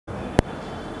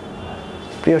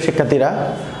প্রিয় শিক্ষার্থীরা,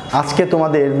 আজকে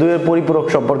তোমাদের দুইয়ের পরিপূরক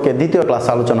সম্পর্কে দ্বিতীয় ক্লাসে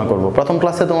আলোচনা করব। প্রথম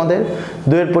ক্লাসে তোমাদের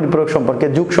দুইয়ের পরিপূরক সম্পর্কে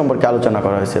যোগ সম্পর্কে আলোচনা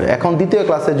করা হয়েছিল। এখন দ্বিতীয়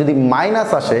ক্লাসে যদি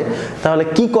মাইনাস আসে তাহলে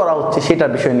কি করা হচ্ছে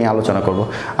সেটার বিষয় নিয়ে আলোচনা করব।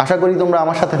 আশা করি তোমরা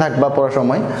আমার সাথে থাকবা পড়ার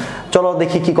সময়। চলো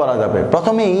দেখি কি করা যাবে।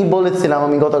 প্রথমেই বলেছিলাম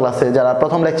আমি গত ক্লাসে, যারা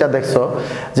প্রথম লেকচার দেখছো,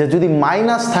 যে যদি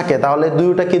মাইনাস থাকে তাহলে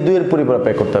দুইটাকে দুইয়ের পরিপূরক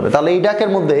বের করতে হবে। তাহলে এই ডাকের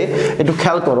মধ্যে একটু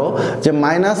খেয়াল করো যে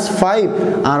 -5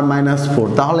 আর -4,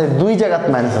 তাহলে দুই জায়গায়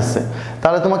মাইনাস আছে।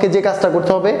 তাহলে তোমাকে যে কাজটা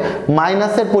করতে হবে,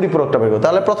 মাইনাসের পরিপূরকটা বের করো।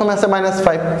 তাহলে প্রথমে আছে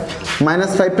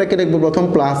 -5টাকে লিখবো প্রথম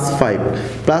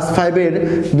 +5 এর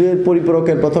দুইয়ের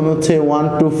পরিপূরকের প্রথমে হচ্ছে 1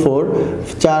 2 4,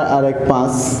 4 আর 1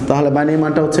 5, তাহলে বাইনারি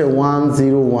মানটা হচ্ছে 1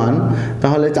 0 1।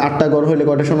 তাহলে 8টা গড় হইলে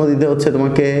কয়টা শূন্য দিতে হচ্ছে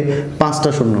তোমাকে? 5টা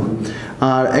শূন্য।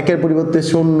 আর একের পরিবর্তে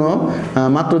শূন্য,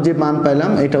 মাত্র যে মান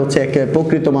পাইলাম এটা হচ্ছে একের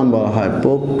প্রকৃত মান বলা হয়,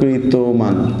 প্রকৃত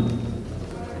মান।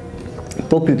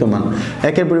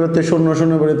 একের পরিবর্তে শূন্য,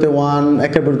 শূন্য পরিবর্তে 1,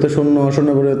 একের পরিবর্তে শূন্য, শূন্য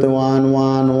পরিবর্তে 1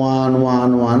 1 1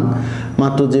 1 1,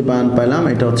 মাত্র যে মান পাইলাম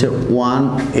এটা হচ্ছে 1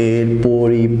 এর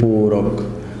পরিপূরক।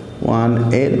 1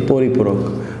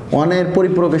 এর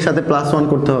পরিপূরকের সাথে +1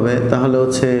 করতে হবে। তাহলে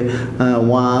হচ্ছে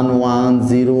 1 1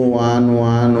 0 1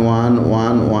 1 1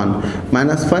 1 1,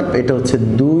 -5 এটা হচ্ছে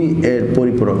 2 এর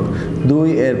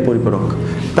পরিপূরক।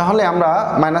 তাহলে আমরা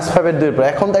 -5 এর 2 এর পর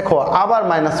এখন দেখো আবার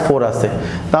 -4 আছে।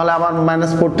 তাহলে আবার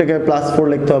 -4 থেকে +4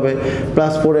 লিখতে হবে।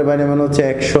 +4 এর বাইরে মানে হচ্ছে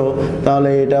 100। তাহলে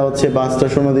এটা হচ্ছে 5টা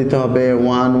শূন্য দিতে হবে।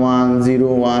 1 1 0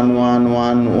 1 1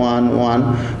 1 1 1,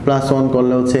 +1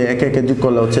 করলে হচ্ছে একে একে যোগ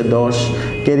করলে হচ্ছে 10,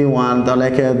 ক্যারি 1, তাহলে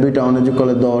একে দুইটা অনে যোগ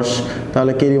করলে 10,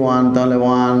 তাহলে ক্যারি 1, তাহলে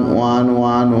 1 1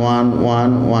 1 1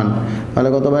 1 1, তাহলে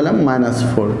কত পাইলাম?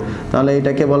 -4। তাহলে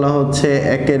এটাকে বলা হচ্ছে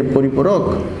একের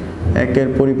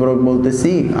পরিপূরক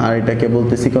বলতেছি, আর এটাকে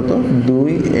বলতেছি কত? 2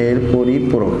 এর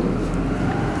পরিপূরক।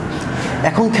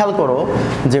 এখন খেয়াল করো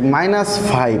যে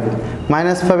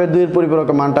 -5 এর 2 এর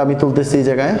পরিপূরকের মানটা আমি তুলতেছি এই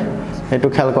জায়গায়, একটু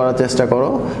খেয়াল করার চেষ্টা করো।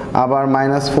 আবার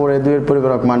 -4 এর 2 এর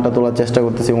পরিপূরক মানটা তোলার চেষ্টা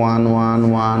করতেছি, 1 1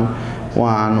 1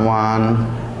 1 1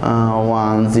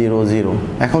 1 0 0।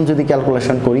 এখন যদি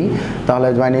ক্যালকুলেশন করি তাহলে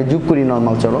মানে যোগ করি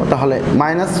নর্মাল, চলো। তাহলে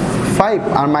 -5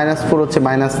 আর -4 হচ্ছে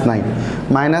 -9,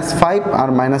 -5 আর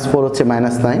 -4 হচ্ছে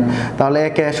 -9। তাহলে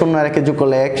একে শূন্য আর একে যোগ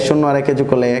করলে 1, শূন্য আর একে যোগ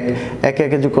করলে 1, একে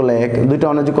একে যোগ করলে 1, দুইটা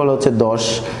অনে যোগ করলে হচ্ছে 10।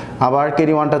 আবার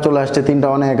ক্যারি 1টা চলে আসছে, 3টা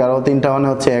অনে 11, 3টা অনে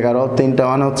হচ্ছে 11, 3টা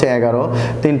অনে হচ্ছে 11,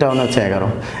 3টা অনে হচ্ছে 11।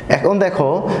 এখন দেখো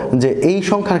যে এই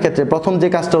সংখ্যার ক্ষেত্রে প্রথম যে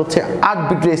কাজটা হচ্ছে 8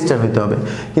 বিট রেজিস্টার হইতে হবে,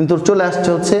 কিন্তু চলে আসছে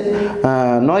হচ্ছে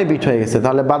 9 বিট হয়ে গেছে।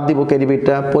 তাহলে বাদ দিব ক্যারি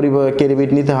বিটটা, ক্যারি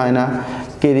বিট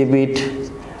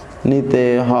নিতে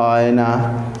হয় না,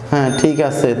 হ্যাঁ ঠিক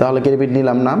আছে। তাহলে ক্যারি বিট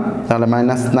নিলাম না। তাহলে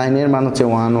 -9 এর মান হচ্ছে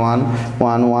 1 1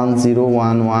 1 1 0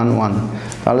 1 1 1।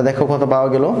 তাহলে দেখো কত পাওয়া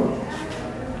গেল।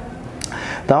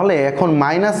 তাহলে এখন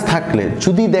মাইনাস থাকলে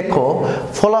যদি দেখো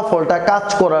ফলাফলটা কাজ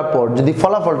করার পর যদি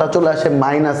ফলাফলটা চলে আসে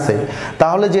মাইনাসে,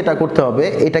 তাহলে যেটা করতে হবে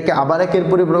এটাকে আবার একের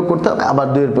পরিপূরক করতে হবে, আবার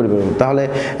 2 এর পরিপূরক। তাহলে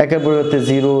একের পরিবর্তে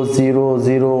 0 0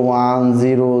 0 1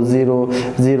 0 0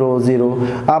 0 0,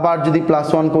 আবার যদি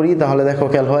 +1 করি তাহলে দেখো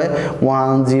খেয়াল হয়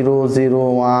 1 0 0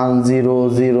 1 0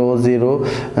 0 0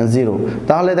 0।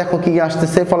 তাহলে দেখো কি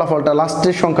আসতেছে ফলাফলটা,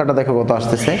 লাস্টের সংখ্যাটা দেখো কত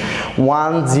আসতেছে,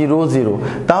 1 0 0।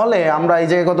 তাহলে আমরা এই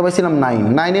জায়গায় কত পাইছিলাম?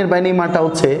 9 এর বাইনারি মানটা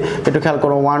হচ্ছে, একটু খেয়াল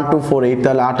করো, 1 2 4 8,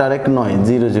 তাহলে 8 আর 1 9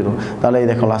 0 0। তাহলে এই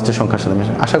দেখো লাস্টের সংখ্যার সাথে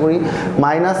মিলে। আশা করি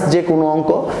মাইনাস যে কোনো অঙ্ক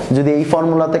যদি এই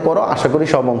ফর্মুলাতে করো, আশা করি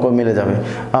সব অঙ্ক মিলে যাবে।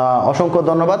 অসংখ্য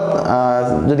ধন্যবাদ।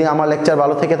 যদি আমার লেকচার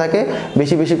ভালো থেকে থাকে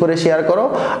বেশি বেশি করে শেয়ার করো,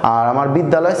 আর আমার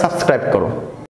বিদ্যালয় সাবস্ক্রাইব করো।